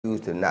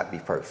To not be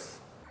first.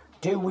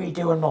 Do we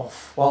do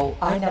enough? Well,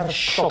 I never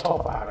shut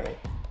up about it.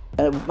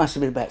 It must have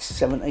been about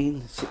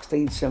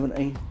 16,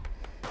 17.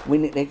 We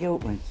nicked their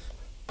guilt rings.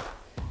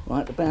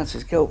 Right, the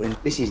bouncer's guilt ring.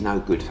 This is no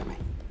good for me.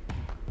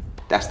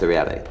 That's the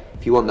reality.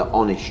 If you want the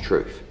honest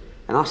truth,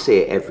 and I see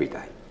it every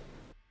day.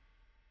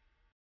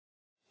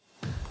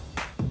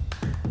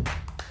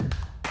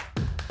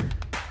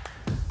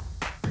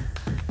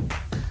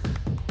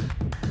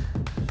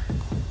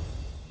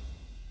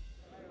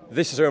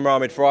 This is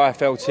Umar for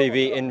IFL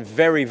TV in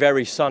very,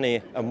 very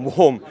sunny and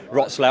warm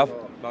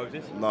Wrocław.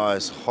 Moses? No,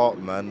 it's hot,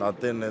 man. I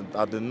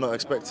did not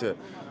expect it.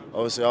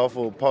 Obviously, I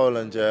thought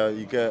Poland, yeah,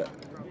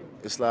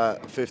 it's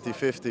like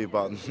 50-50,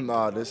 but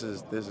nah, this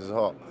is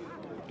hot.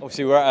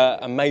 Obviously, we're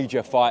at a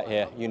major fight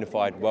here,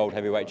 Unified World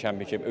Heavyweight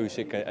Championship,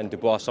 Usyk and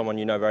Dubois, someone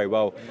you know very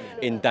well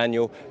in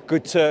Daniel.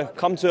 Good to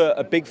come to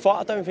a big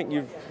fight. I don't think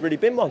you've really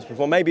been once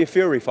before. Maybe a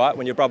Fury fight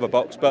when your brother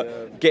boxed,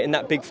 but getting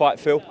that big fight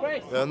feel?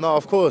 Yeah, no,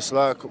 of course.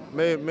 Like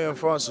me and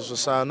Francis were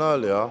saying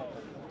earlier,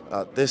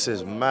 this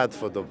is mad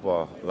for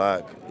Dubois.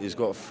 Like, he's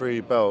got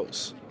 3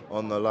 belts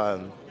on the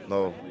line.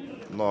 No,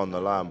 not on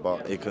the line,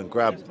 but he can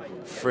grab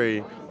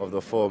 3 of the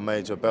 4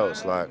 major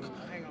belts. Like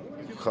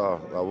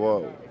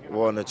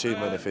what an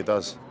achievement if he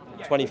does.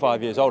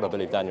 25 years old, I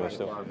believe Daniel is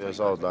still. 25 years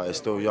old, like, he's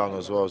still young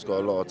as well. He's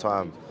got a lot of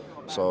time.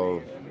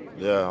 So,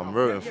 yeah, I'm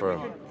rooting for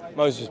him.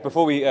 Moses,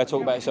 before we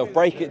talk about yourself,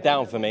 break it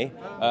down for me.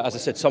 As I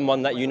said,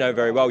 someone that you know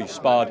very well, you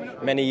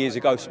sparred many years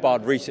ago,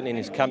 sparred recently in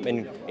his camp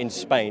in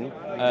Spain.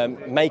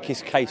 Make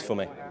his case for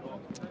me.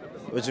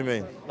 What do you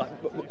mean? Like,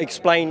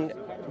 explain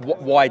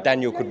why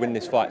Daniel could win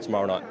this fight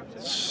tomorrow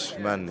night.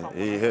 Man,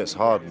 he hits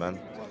hard, man.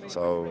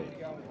 So,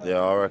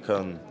 yeah, I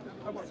reckon.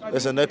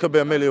 Listen, there could be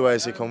a million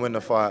ways he can win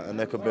the fight, and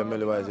there could be a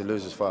million ways he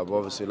loses the fight. But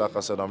obviously, like I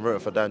said, I'm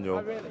rooting for Daniel,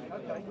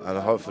 and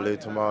hopefully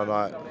tomorrow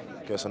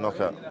night gets a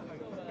knockout.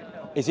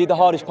 Is he the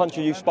hardest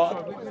puncher you've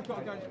sparred?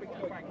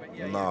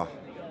 Nah,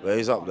 but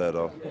he's up there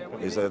though.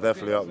 He's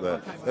definitely up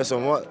there.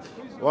 Listen,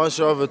 once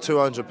you're over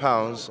 200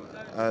 pounds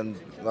and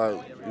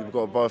like you've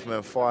got both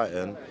men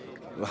fighting,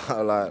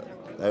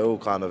 like they all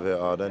kind of hit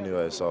hard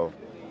anyway. So,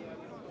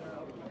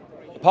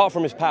 apart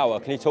from his power,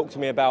 can you talk to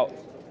me about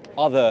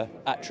other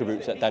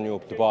attributes that Daniel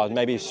Dubois has?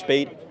 Maybe his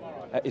speed.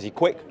 Is he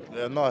quick?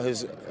 Yeah, no,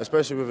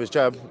 especially with his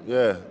jab.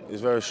 Yeah,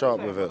 he's very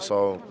sharp with it.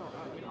 So,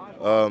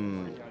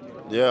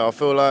 yeah, I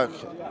feel like,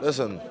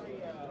 listen,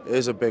 it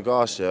is a big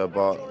ask, yeah,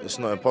 but it's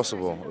not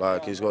impossible.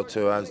 Like, he's got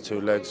 2 hands,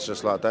 2 legs,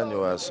 just like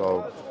Daniel has.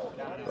 So,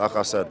 like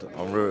I said,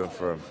 I'm rooting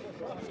for him.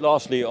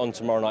 Lastly, on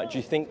tomorrow night, do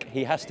you think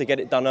he has to get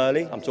it done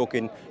early? I'm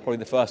talking probably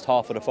the first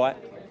half of the fight.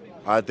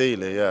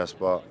 Ideally, yes,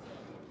 but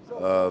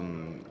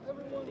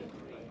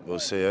we'll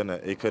see,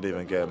 innit? He could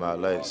even get him out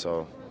late.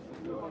 So,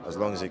 as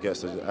long as he gets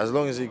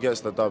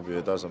the W,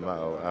 it doesn't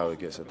matter how he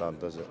gets it done,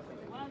 does it?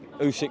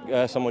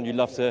 Usyk, someone you'd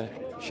love to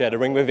share the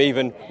ring with,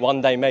 even one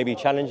day maybe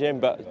challenge him,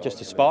 but just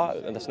to spar,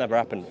 and that's never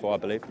happened before, I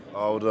believe.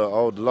 I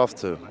would love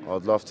to.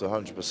 I'd love to,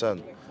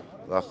 100%.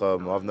 Like,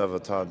 I've never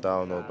turned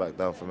down or backed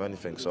down from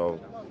anything, so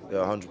yeah,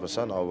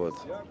 100% I would.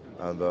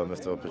 And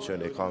if the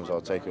opportunity comes,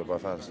 I'll take it with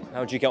both hands.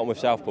 How do you get on with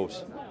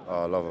southpaws?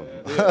 Oh, I love them.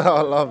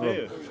 I love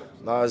them.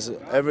 No,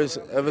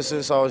 ever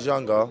since I was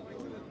younger,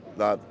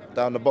 like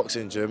down the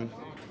boxing gym,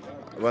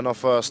 when I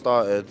first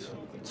started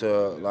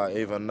to like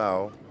even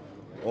now,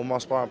 all my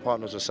sparring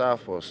partners are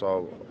southpaws,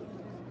 so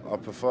I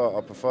prefer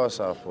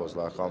southpaws.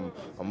 Like I'm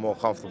more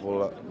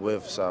comfortable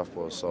with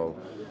southpaws. So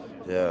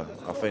yeah,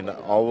 I think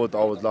that I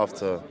would love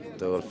to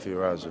do a few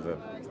rounds with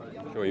him.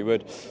 Sure you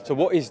would. So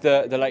what is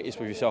the latest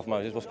with yourself,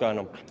 Moses? What's going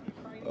on?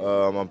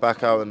 I'm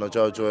back out in the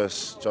Joe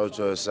Joyce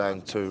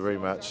Zhang 2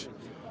 rematch.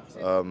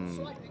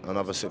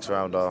 Another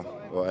 6-rounder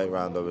or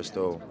 8-rounder. We're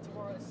still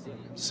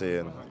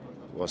seeing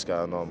what's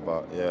going on,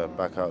 but yeah,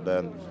 back out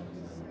then,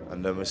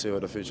 and then we'll see what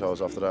the future holds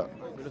after that.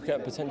 We're looking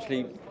at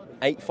potentially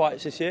 8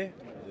 fights this year.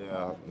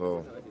 Yeah,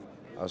 well,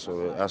 that's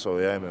what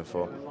we're aiming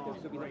for.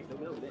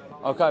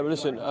 Okay, well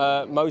listen,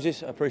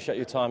 Moses, I appreciate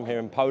your time here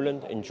in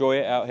Poland. Enjoy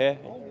it out here.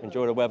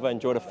 Enjoy the weather.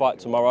 Enjoy the fight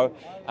tomorrow,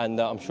 and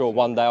I'm sure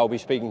one day I'll be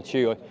speaking to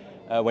you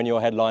when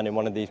you're headlining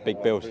one of these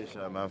big bills.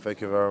 Appreciate it, man.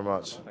 Thank you very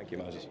much. Thank you,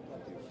 Moses.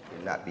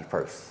 To not be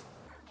first.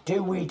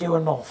 Do we do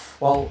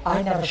enough? Well,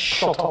 I never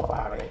shut up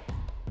about it.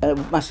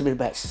 It must have been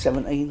about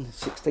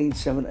 16,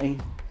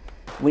 17.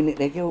 We nicked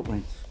their guilt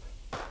rings.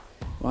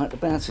 Right, the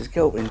bouncer's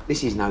guilt ring.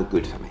 This is no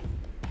good for me.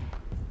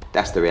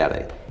 That's the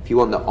reality. If you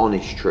want the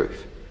honest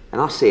truth,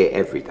 and I see it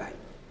every day.